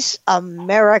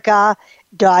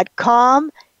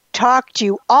voiceamerica.com. Talk to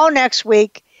you all next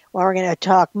week, when we're going to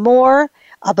talk more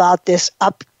about this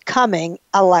upcoming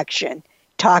election.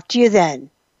 Talk to you then.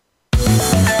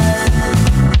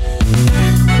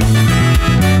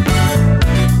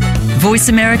 Voice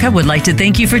America would like to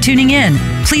thank you for tuning in.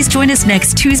 Please join us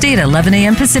next Tuesday at 11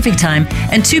 a.m. Pacific Time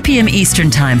and 2 p.m.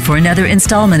 Eastern Time for another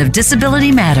installment of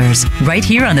Disability Matters, right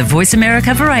here on the Voice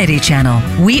America Variety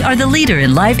Channel. We are the leader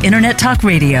in live Internet talk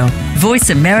radio.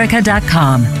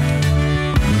 VoiceAmerica.com.